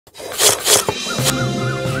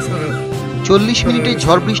40 মিনিটের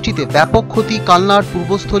ঝড় বৃষ্টিতে ব্যাপক ক্ষতি কালনার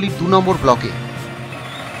পূর্বস্থলীর 2 নম্বর ব্লকে।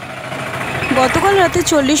 গতকাল রাতে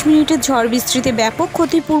 40 মিনিটের ঝড় বৃষ্টিতে ব্যাপক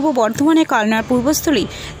ক্ষতি পূর্ব বর্ধমানে কালনার পূর্বস্থলী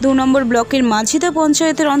 2 নম্বর ব্লকের মাঝিদা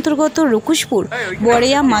পঞ্চায়েতের অন্তর্গত রকুশপুর,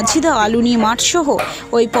 বড়েয়া, মাঝিদা, আলুনি মাঠ সহ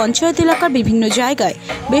ওই পঞ্চায়েত এলাকার বিভিন্ন জায়গায়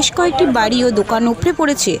বেশ কয়েকটি বাড়ি ও দোকান উপড়ে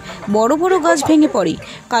পড়েছে। বড় বড় গাছ ভেঙে পড়ে।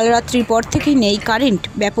 কাল রাত্রির পর থেকেই নেই কারেন্ট।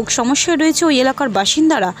 ব্যাপক সমস্যায় রয়েছে ওই এলাকার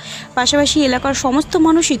বাসিন্দারা। পাশাপাশি এলাকার সমস্ত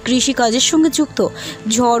মানুষই কৃষি কাজের সঙ্গে যুক্ত।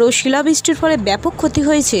 ঝড় ও শিলাবৃষ্টির ফলে ব্যাপক ক্ষতি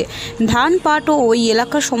হয়েছে। ধান, পাট ও ওই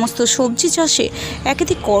এলাকার সমস্ত সবজি চাষে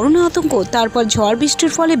একেতে করোনা আতঙ্ক, তারপর ঝড়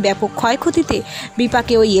বৃষ্টির ফলে ব্যাপক ক্ষয়ক্ষতিতে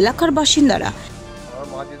বিপাকে ওই এলাকার বাসিন্দারা।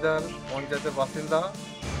 মাঝিদার পঞ্চায়েতের বাসিন্দা।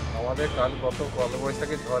 আমাদের কাল গত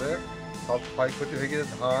কালবৈশাখী ঝড়ে সব ক্ষয়ক্ষতি হয়ে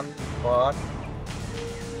গেছে। ধান, পাট,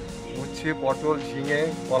 উচ্ছে, পটল, ঝিঙে,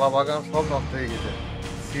 কলা বাগান সব নষ্ট হয়ে গেছে।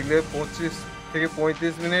 শিলে 25 থেকে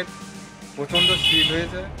 35 মিনিট প্রচণ্ড শিল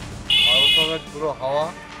হয়েছে। আর ওর সঙ্গে পুরো হাওয়া,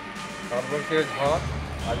 তারপর সে ঝড়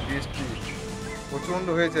আর বৃষ্টি প্রচণ্ড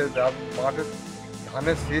হয়েছে। মাঠের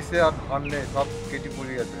ধানের শেষে আর ধান নেই, সব কেটে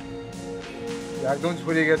পড়ে গেছে, একদম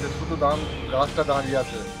ছড়িয়ে গেছে। শুধু গাছটা দাঁড়িয়ে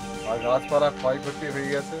আছে আর গাছপালা ক্ষয়ক্ষতি হয়ে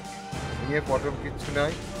গেছে। নিয়ে পটল কিচ্ছু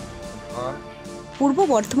নাই, ধান। পূর্ব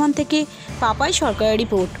বর্ধমান থেকে পাপাই সরকারের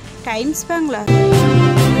রিপোর্ট, টাইমস বাংলা।